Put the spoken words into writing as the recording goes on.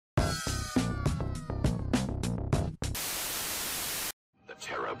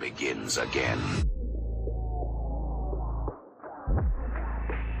begins again.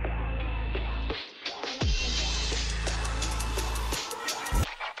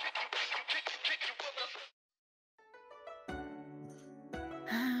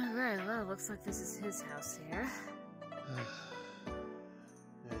 Right, well, looks like this is his house here. I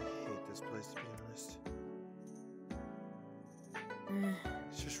hate this place, to be honest. It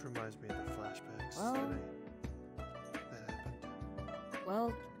just reminds me of the flashbacks that happened.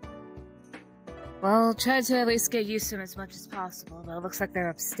 Well, try to at least get used to them as much as possible, but it looks like they're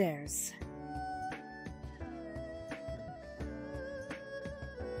upstairs.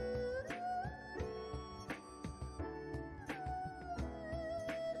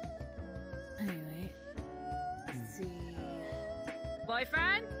 Anyway, let's see.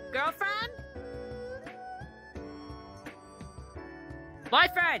 Boyfriend? Girlfriend?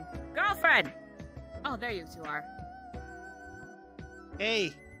 Boyfriend! Girlfriend! Oh, there you two are.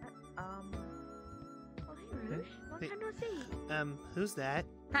 Hey! Oh, hey, Rouge. Long time no see. Who's that?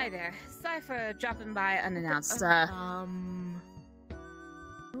 Hi there. Sorry for dropping by unannounced.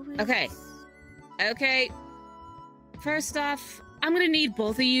 Who is... Okay. First off, I'm gonna need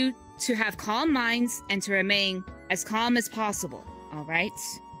both of you to have calm minds and to remain as calm as possible, alright?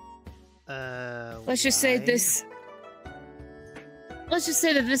 Let's just say this... Let's just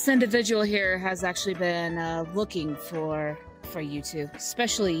say that this individual here has actually been looking for you two,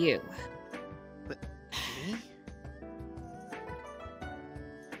 especially you. But me?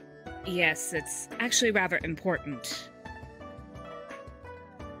 Yes, it's actually rather important.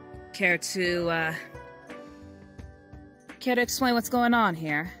 Care to explain what's going on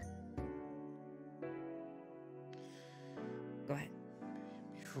here? Go ahead.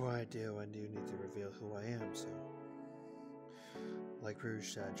 Before I do need to reveal who I am, so... Like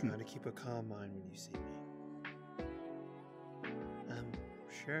Rouge said, try to keep a calm mind when you see me.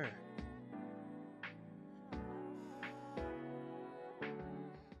 Sure.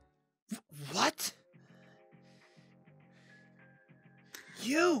 What?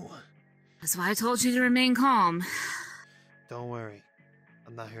 You! That's why I told you to remain calm. Don't worry.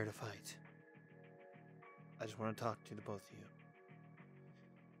 I'm not here to fight. I just want to talk to the both of you.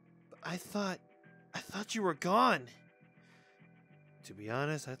 But I thought you were gone. To be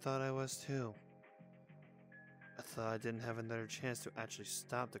honest, I thought I was too. I thought I didn't have another chance to actually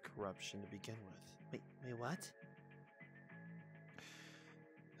stop the corruption to begin with. Wait, what?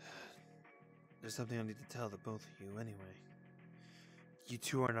 There's something I need to tell the both of you anyway. You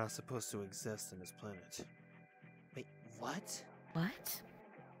two are not supposed to exist on this planet. Wait, what? What?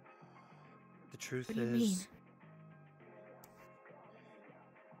 The truth What do you is... mean?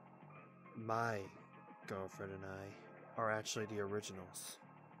 My girlfriend and I are actually the originals.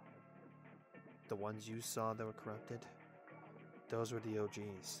 The ones you saw that were corrupted, those were the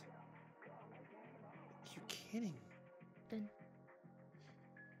OGs. Are you kidding? Then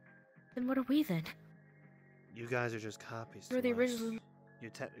what are we then? You guys are just copies We're to the us. original.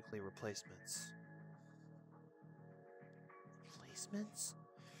 You're technically replacements. Replacements?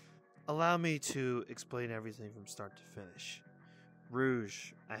 Allow me to explain everything from start to finish.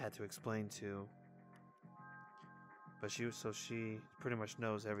 Rouge, I had to explain to, but she pretty much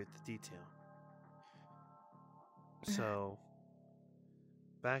knows every detail. So,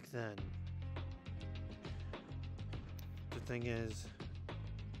 back then, the thing is,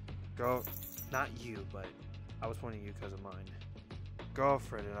 not you, but I was pointing you because of mine.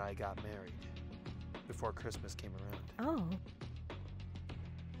 Girlfriend and I got married before Christmas came around. Oh.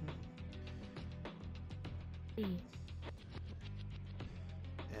 See.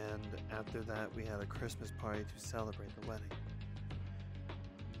 And after that, we had a Christmas party to celebrate the wedding.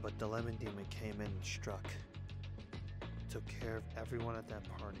 But the Lemon Demon came in and struck. Took care of everyone at that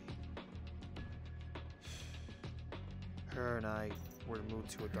party. Her and I were moved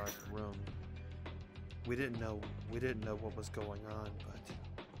to a dark room. We didn't know what was going on, but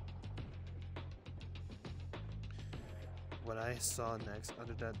what I saw next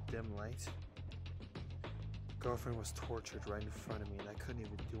under that dim light, girlfriend was tortured right in front of me and I couldn't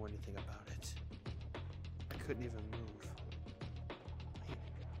even do anything about it. I couldn't even move.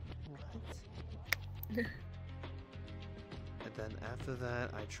 Wait, what? And then after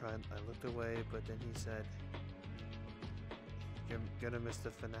that, I looked away, but then he said, "You're gonna miss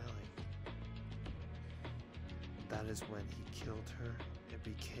the finale." That is when he killed her and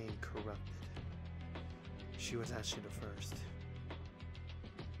became corrupted. She was actually the first.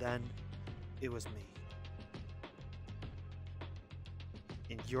 Then, it was me.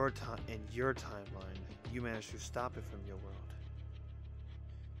 In your timeline, you managed to stop it from your world.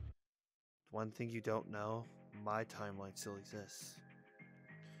 One thing you don't know, my timeline still exists.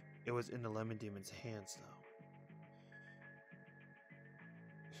 It was in the Lemon Demon's hands, though.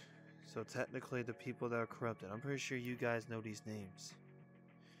 So technically, the people that are corrupted, I'm pretty sure you guys know these names.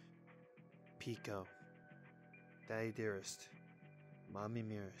 Pico, Daddy Dearest, Mommy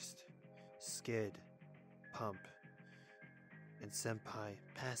Nearest, Skid, Pump, and Senpai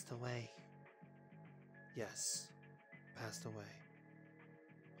passed away. Yes, passed away.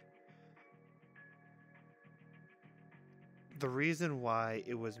 The reason why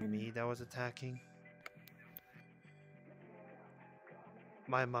it was me that was attacking,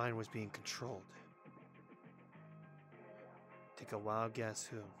 my mind was being controlled. Take a wild guess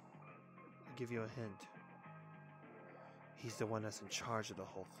who. I'll give you a hint. He's the one that's in charge of the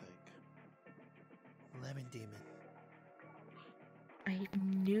whole thing. Lemon Demon. I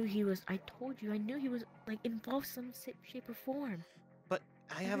knew he was. I told you. I knew he was like involved some shape or form. But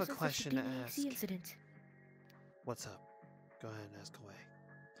I have a question to ask. Incident. What's up? Go ahead and ask away.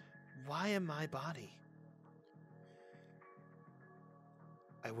 Why in my body?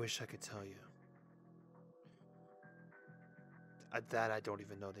 I wish I could tell you. That I don't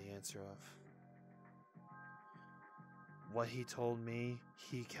even know the answer of. What he told me,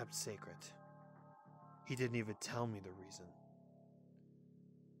 he kept sacred. He didn't even tell me the reason.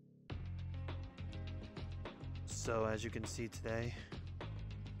 So as you can see today,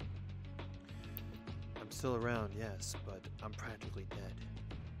 I'm still around, yes, but I'm practically dead.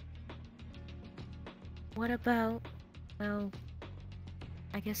 What about, well,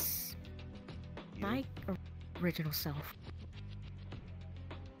 I guess You? my original self?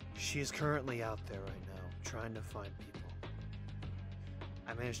 She is currently out there right now, trying to find people.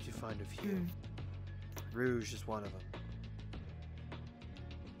 I managed to find a few. Rouge is one of them.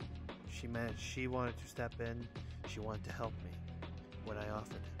 She wanted to step in. She wanted to help me when I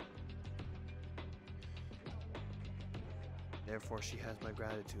offered it. Therefore, she has my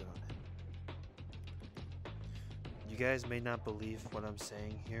gratitude on it. You guys may not believe what I'm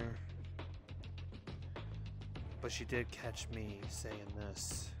saying here, but she did catch me saying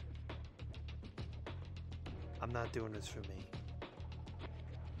this. I'm not doing this for me.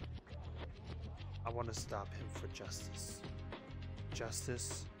 I want to stop him for justice.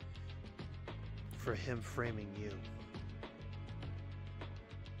 Justice for him framing you.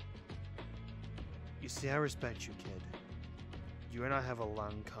 You see, I respect you, kid. You and I have a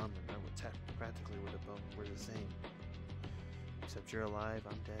lot in common. Practically we're the same. Except you're alive,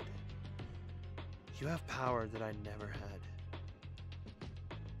 I'm dead. You have power that I never had.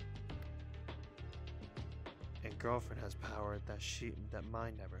 And girlfriend has power that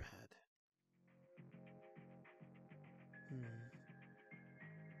mine never had.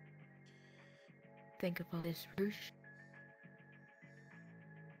 Think about this, Rouge.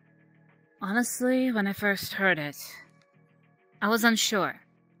 Honestly, when I first heard it, I was unsure.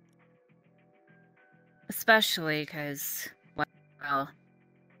 Especially because, well,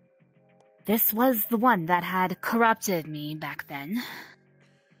 this was the one that had corrupted me back then.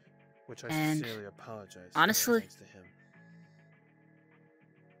 Which I And sincerely apologize honestly, for, thanks to him.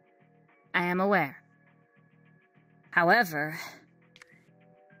 I am aware. However,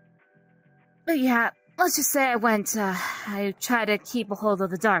 but yeah, let's just say I tried to keep a hold of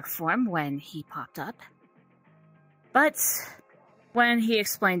the dark form when he popped up. But when he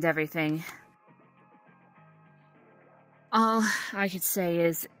explained everything, all I could say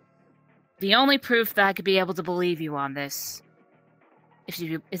is the only proof that I could be able to believe you on this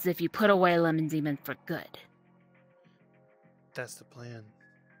is if you put away Lemon Demon for good. That's the plan.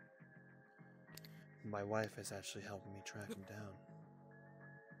 My wife is actually helping me track him down,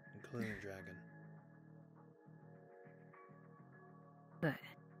 including Dragon. Good.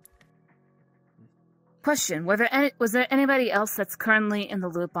 Question: was there anybody else that's currently in the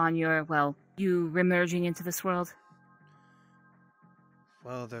loop on you remerging into this world?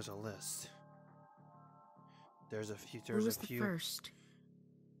 Well, there's a list. There's a few. Who was the first?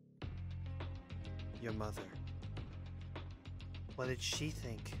 Your mother. What did she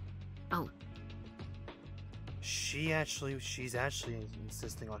think? Oh. She's actually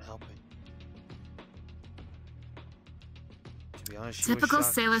insisting on helping. To be honest, she Typical was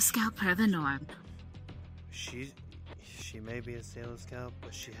shocked. Sailor Scout per the norm. She may be a Sailor Scout,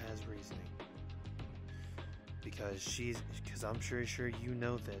 but she has reasoning. Because I'm sure you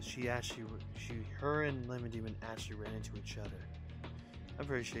know this. Her and Lemon Demon actually ran into each other. I'm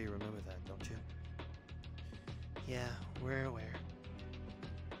pretty sure you remember that, don't you? Yeah, we're aware.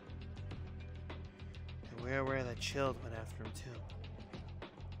 And we're aware that Chilled went after him too.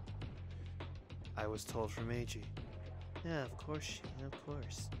 I was told from Meiji. Yeah, of course.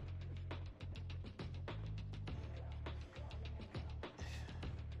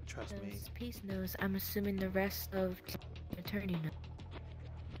 Trust me. Peace knows. I'm assuming the rest of Attorney knows.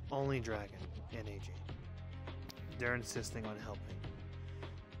 Only Dragon and AG. They're insisting on helping.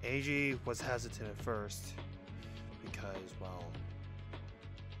 AG was hesitant at first because, well,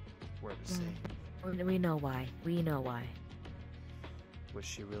 we're the same. We know why. We know why. Which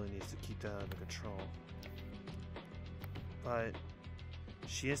she really needs to keep that under control. But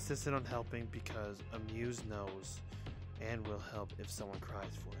she insisted on helping because Amuse knows and will help if someone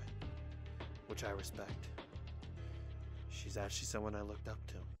cries for it, which I respect. She's actually someone I looked up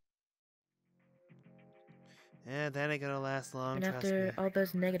to. And that ain't gonna last long, And trust after me. all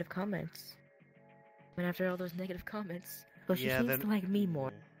those negative comments. Well, she seems to like me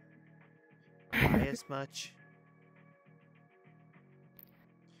more. Bias much?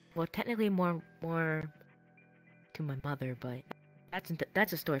 Well, technically more to my mother, but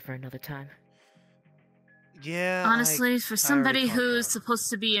that's a story for another time. Yeah. Honestly, for somebody who's that. supposed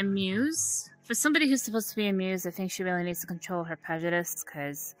to be a muse, I think she really needs to control her prejudice,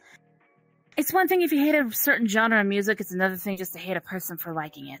 because it's one thing if you hate a certain genre of music, it's another thing just to hate a person for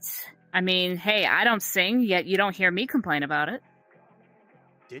liking it. I mean, hey, I don't sing, yet you don't hear me complain about it.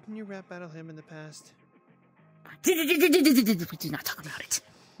 Didn't you rap battle him in the past? We do not talk about it.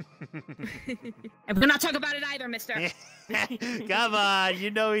 And we're not talk about it either, mister. Come on,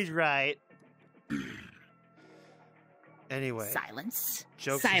 you know he's right. Anyway. Silence.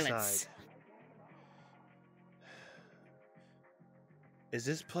 Jokes Silence. aside. Is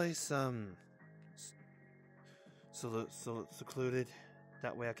this place, secluded?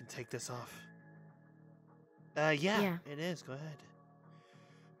 That way I can take this off? Yeah, it is. Go ahead.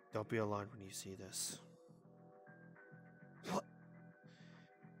 Don't be alarmed when you see this. What?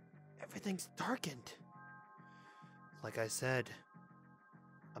 Everything's darkened. Like I said,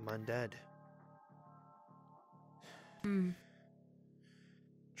 I'm undead.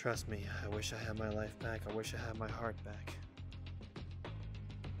 Trust me, I wish I had my life back. I wish I had my heart back.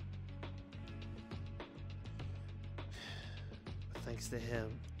 But thanks to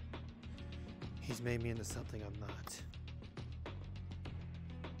him, he's made me into something I'm not.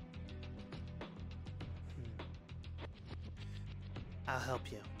 I'll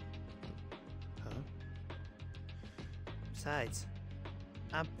help you. Huh? Besides,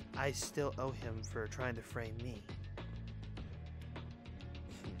 I still owe him for trying to frame me.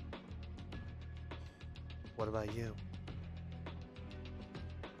 What about you?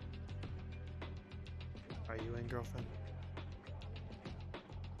 Are you in, girlfriend?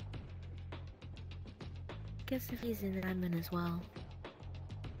 Guess if he's in, I'm in as well.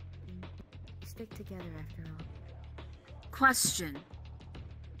 We stick together after all. Question.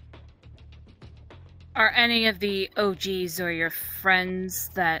 Are any of the OGs or your friends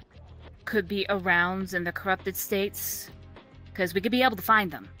that could be around in the corrupted states? Because we could be able to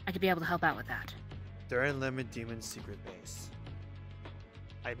find them. I could be able to help out with that. They're in Lemon Demon's secret base.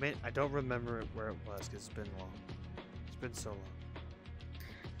 I don't remember where it was because it's been long. It's been so long.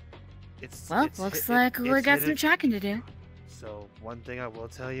 Looks like we got some tracking to do. So one thing I will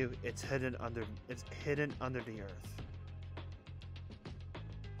tell you, it's hidden under the earth.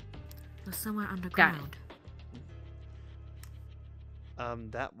 So somewhere underground.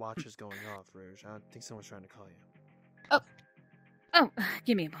 That watch is going off, Rouge. I think someone's trying to call you. Oh,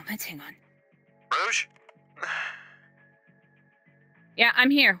 give me a moment. Hang on. Rouge? Yeah, I'm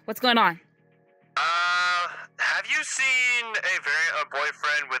here. What's going on? Have you seen a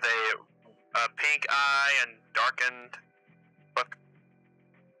boyfriend with a pink eye and darkened look?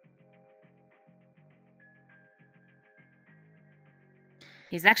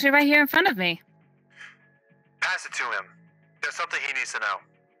 He's actually right here in front of me. Pass it to him. There's something he needs to know.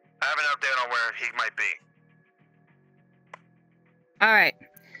 I have an update on where he might be. Alright.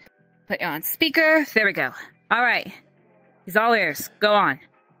 Put you on speaker. There we go. Alright. He's all ears. Go on.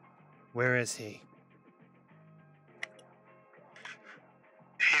 Where is he?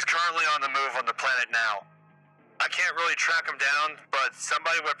 He's currently on the move on the planet now. I can't really track him down, but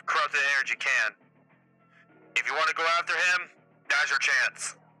somebody with corrupted energy can. If you want to go after him, now's your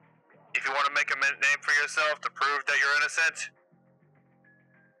chance. If you want to make a name for yourself to prove that you're innocent,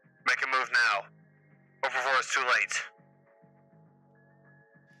 make a move now, or before it's too late.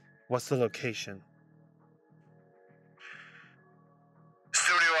 What's the location?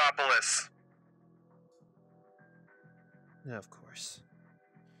 Studiopolis. Yeah, of course.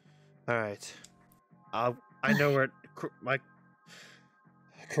 Alright. I know where... my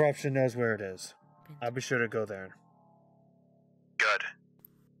corruption knows where it is. I'll be sure to go there. Good.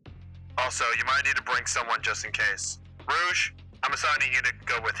 Also, you might need to bring someone just in case. Rouge, I'm assigning you to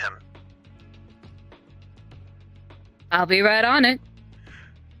go with him. I'll be right on it.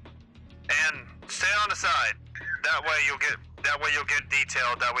 on the side. That way you'll get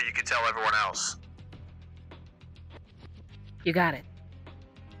detailed. That way you can tell everyone else. You got it.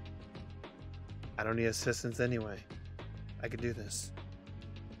 I don't need assistance anyway. I can do this.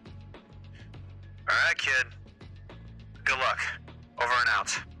 All right, kid. Good luck. Over and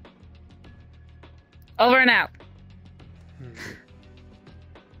out. Over and out.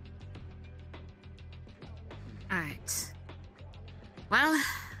 Alright. Well,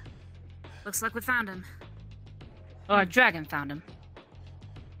 looks like we found him. Or Dragon found him.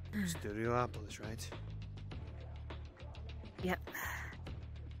 Studiopolis, right? Yep.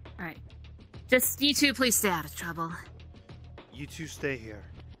 Alright. Just you two please stay out of trouble. You two stay here.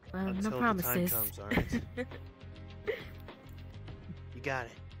 Well, until no the promises. time comes, alright? You got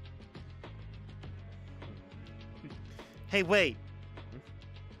it. Hey, wait!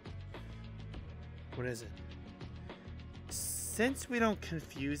 What is it? Since we don't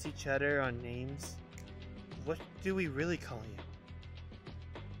confuse each other on names, what do we really call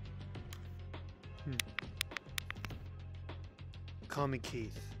you? Call me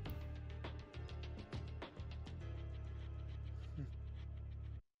Keith.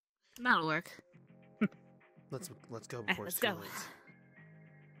 That'll work. Let's go before Let's it's too go. late.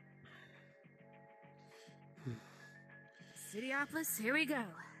 Studiopolis, here we go.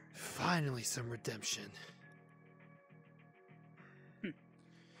 Finally, some redemption.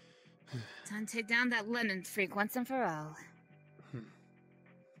 Time to take down that Lennon freak once and for all.